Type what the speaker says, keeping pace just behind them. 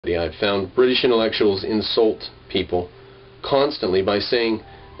I've found British intellectuals insult people constantly by saying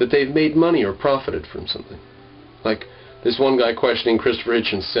that they've made money or profited from something. Like this one guy questioning Christopher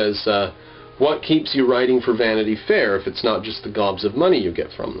Hitchens says, what keeps you writing for Vanity Fair if it's not just the gobs of money you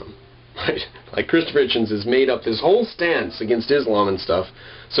get from them? Right? Like Christopher Hitchens has made up this whole stance against Islam and stuff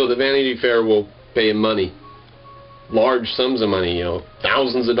so that Vanity Fair will pay him money, large sums of money, you know,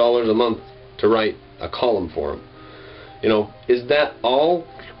 thousands of dollars a month to write a column for him. You know, is that all?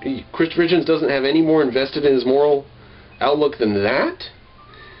 Christopher Hitchens doesn't have any more invested in his moral outlook than that?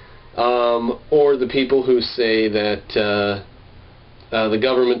 Or the people who say that the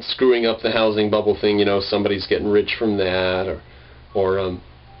government's screwing up the housing bubble thing, you know, somebody's getting rich from that, or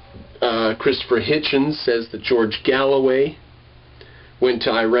Christopher Hitchens says that George Galloway went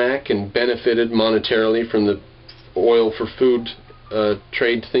to Iraq and benefited monetarily from the oil for food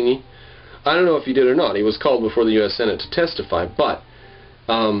trade thingy. I don't know if he did or not. He was called before the U.S. Senate to testify, but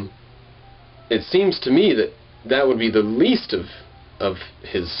it seems to me that that would be the least of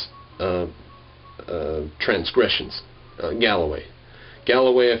his transgressions. Galloway,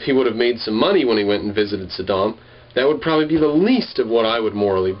 if he would have made some money when he went and visited Saddam, that would probably be the least of what I would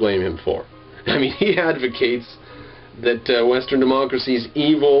morally blame him for. I mean, he advocates that Western democracy is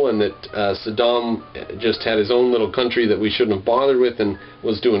evil and that Saddam just had his own little country that we shouldn't have bothered with and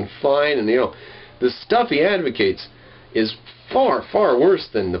was doing fine. And, you know, the stuff he advocates is far, far worse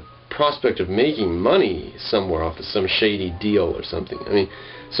than the prospect of making money somewhere off of some shady deal or something. I mean,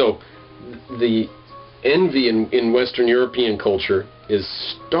 so the envy in Western European culture is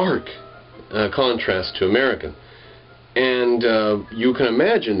stark contrast to American. And you can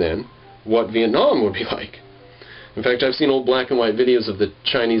imagine then what Vietnam would be like. In fact, I've seen old black and white videos of the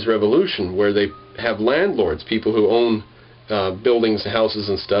Chinese Revolution where they have landlords, people who own buildings, houses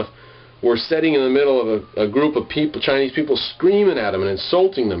and stuff, were sitting in the middle of a group of people, Chinese people, screaming at them and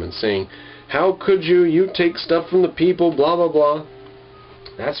insulting them and saying, how could you take stuff from the people, blah, blah, blah.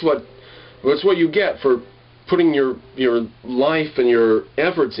 That's what you get for putting your life and your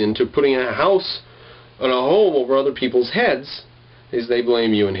efforts into putting a house and a home over other people's heads, is they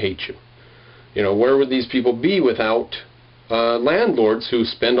blame you and hate you. You know, where would these people be without landlords who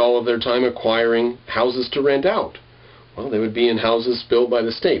spend all of their time acquiring houses to rent out? Well, they would be in houses built by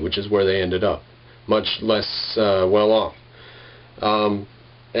the state, which is where they ended up, much less well off.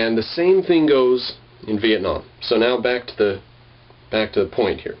 And the same thing goes in Vietnam. So now back to the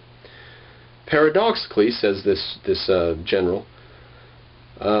point here. Paradoxically, says this general,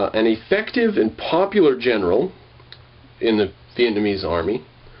 an effective and popular general in the Vietnamese army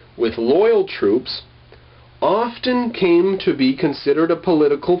with loyal troops often came to be considered a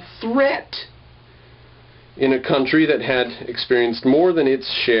political threat in a country that had experienced more than its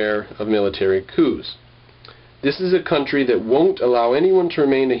share of military coups. This is a country that won't allow anyone to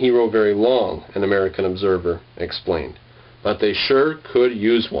remain a hero very long, an American observer explained. But they sure could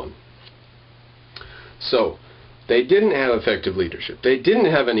use one. So, they didn't have effective leadership. They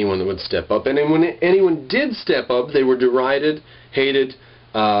didn't have anyone that would step up. And when anyone did step up, they were derided, hated,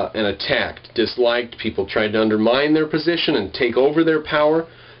 and attacked, disliked. People tried to undermine their position and take over their power.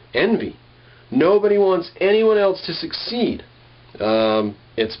 Envy. Nobody wants anyone else to succeed.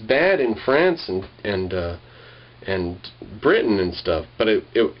 It's bad in France and Britain and stuff, but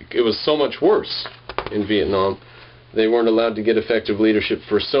it was so much worse in Vietnam. They weren't allowed to get effective leadership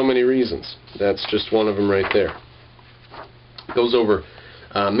for so many reasons. That's just one of them right there. Goes over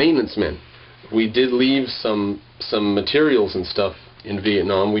maintenance men. We did leave some materials and stuff in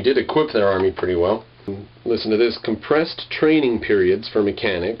Vietnam. We did equip their army pretty well. Listen to this. Compressed training periods for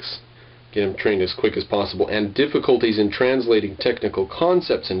mechanics, get them trained as quick as possible, and difficulties in translating technical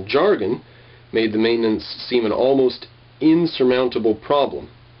concepts and jargon made the maintenance seem an almost insurmountable problem.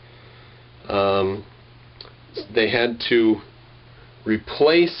 They had to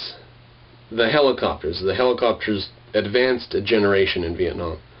replace the helicopters. The helicopters advanced a generation in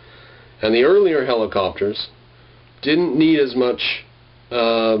Vietnam. And the earlier helicopters didn't need as much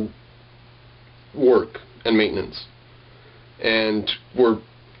work and maintenance, and were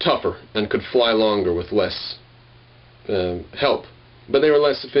tougher and could fly longer with less help. But they were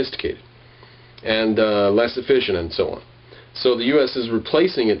less sophisticated and less efficient and so on. So the U.S. is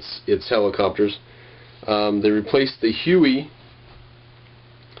replacing its helicopters. They replaced the Huey,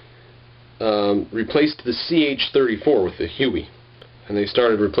 replaced the CH-34 with the Huey, and they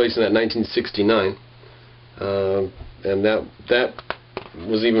started replacing that in 1969, and that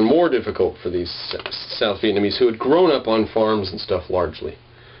was even more difficult for these South Vietnamese who had grown up on farms and stuff largely,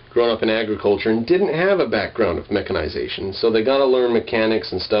 grown up in agriculture and didn't have a background of mechanization, so they got to learn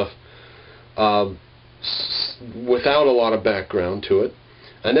mechanics and stuff without a lot of background to it.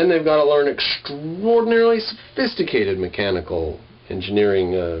 And then they've got to learn extraordinarily sophisticated mechanical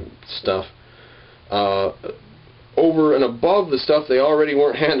engineering stuff over and above the stuff they already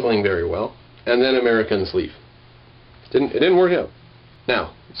weren't handling very well. And then Americans leave. It didn't work out.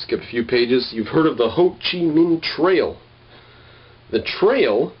 Now, skip a few pages. You've heard of the Ho Chi Minh Trail. The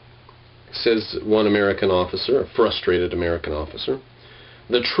trail, says one American officer, a frustrated American officer,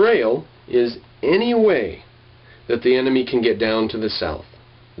 the trail is any way that the enemy can get down to the south.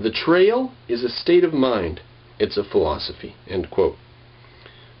 The trail is a state of mind. It's a philosophy. End quote.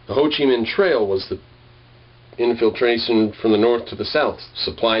 The Ho Chi Minh Trail was the infiltration from the north to the south.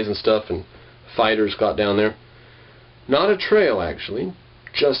 Supplies and stuff, and fighters got down there. Not a trail, actually.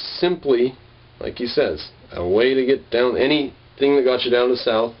 Just simply, like he says, a way to get down. Anything that got you down to the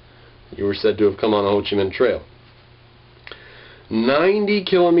south, you were said to have come on the Ho Chi Minh Trail. 90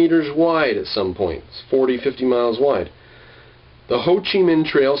 kilometers wide at some point. It's 40, 50 miles wide. The Ho Chi Minh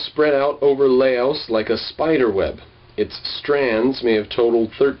Trail spread out over Laos like a spider web. Its strands may have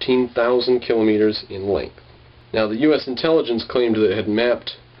totaled 13,000 kilometers in length. Now, the U.S. intelligence claimed that it had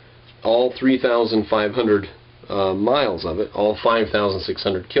mapped all 3,500 miles of it, all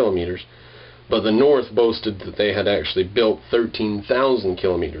 5,600 kilometers, but the North boasted that they had actually built 13,000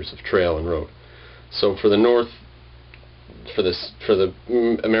 kilometers of trail and road. So for the North, for the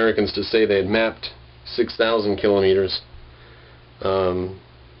Americans to say they had mapped 6,000 kilometers,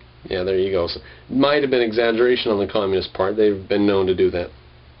 yeah, there you go. So it might have been exaggeration on the communist part. They've been known to do that.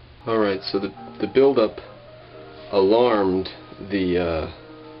 Alright, so the build-up alarmed the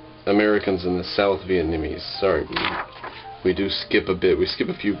Americans and the South Vietnamese. Sorry, we do skip a bit. We skip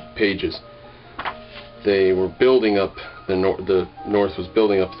a few pages. They were building up, the North was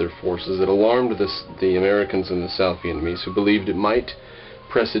building up their forces. It alarmed the Americans and the South Vietnamese, who believed it might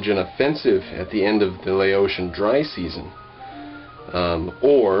presage an offensive at the end of the Laotian dry season,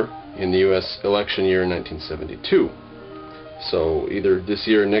 or in the U.S. election year in 1972. So either this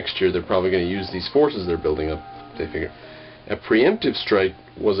year or next year, they're probably going to use these forces they're building up, they figure. A preemptive strike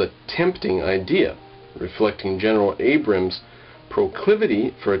was a tempting idea, reflecting General Abrams'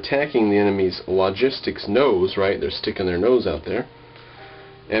 proclivity for attacking the enemy's logistics nose, right? They're sticking their nose out there.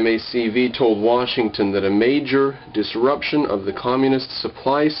 MACV told Washington that a major disruption of the communist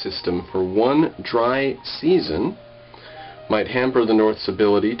supply system for one dry season might hamper the North's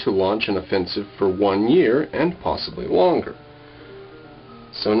ability to launch an offensive for 1 year and possibly longer.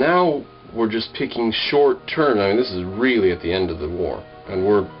 So now we're just picking short term. I mean, this is really at the end of the war, and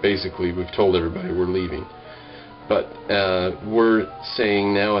we've told everybody we're leaving. But we're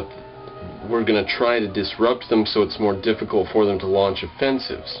saying now we're going to try to disrupt them so it's more difficult for them to launch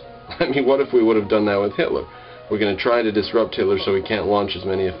offensives. I mean, what if we would have done that with Hitler? We're going to try to disrupt Hitler so he can't launch as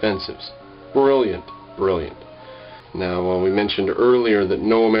many offensives. Brilliant, brilliant. Now, we mentioned earlier that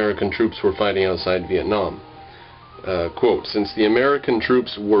no American troops were fighting outside Vietnam. Quote, since the American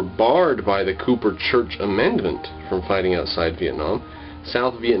troops were barred by the Cooper Church Amendment from fighting outside Vietnam,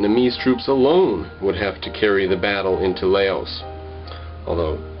 South Vietnamese troops alone would have to carry the battle into Laos,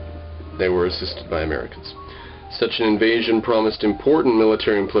 although they were assisted by Americans. Such an invasion promised important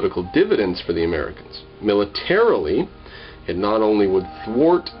military and political dividends for the Americans. Militarily, it not only would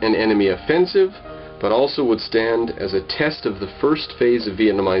thwart an enemy offensive, but also would stand as a test of the first phase of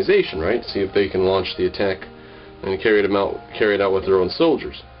Vietnamization, right? See if they can launch the attack and carry it out with their own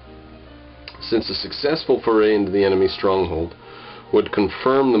soldiers. Since a successful foray into the enemy stronghold would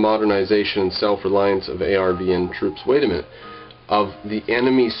confirm the modernization and self-reliance of ARVN troops. Wait a minute. Of the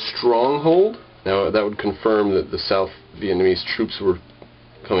enemy stronghold? Now, that would confirm that the South Vietnamese troops were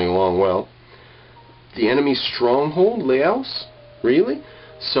coming along well. The enemy stronghold? Laos? Really?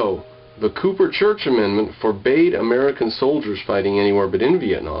 So, the Cooper Church Amendment forbade American soldiers fighting anywhere but in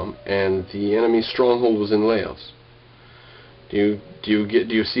Vietnam, and the enemy stronghold was in Laos. Do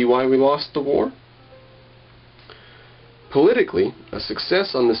you see why we lost the war? Politically, a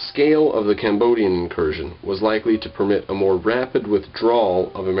success on the scale of the Cambodian incursion was likely to permit a more rapid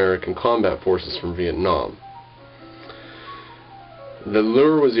withdrawal of American combat forces from Vietnam. The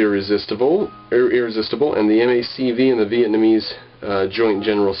lure was irresistible, and the MACV and the Vietnamese Joint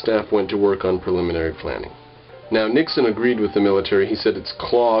General Staff went to work on preliminary planning. Now, Nixon agreed with the military. He said it's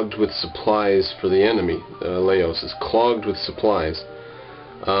clogged with supplies for the enemy. Laos is clogged with supplies.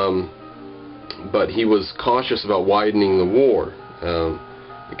 But he was cautious about widening the war.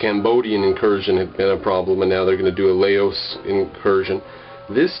 The Cambodian incursion had been a problem, and now they're going to do a Laos incursion.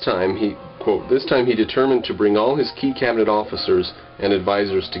 This time, this time he determined to bring all his key cabinet officers and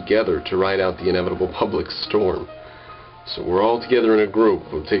advisors together to ride out the inevitable public storm. So we're all together in a group.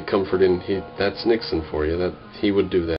 We'll take comfort in, that's Nixon for you, that he would do that.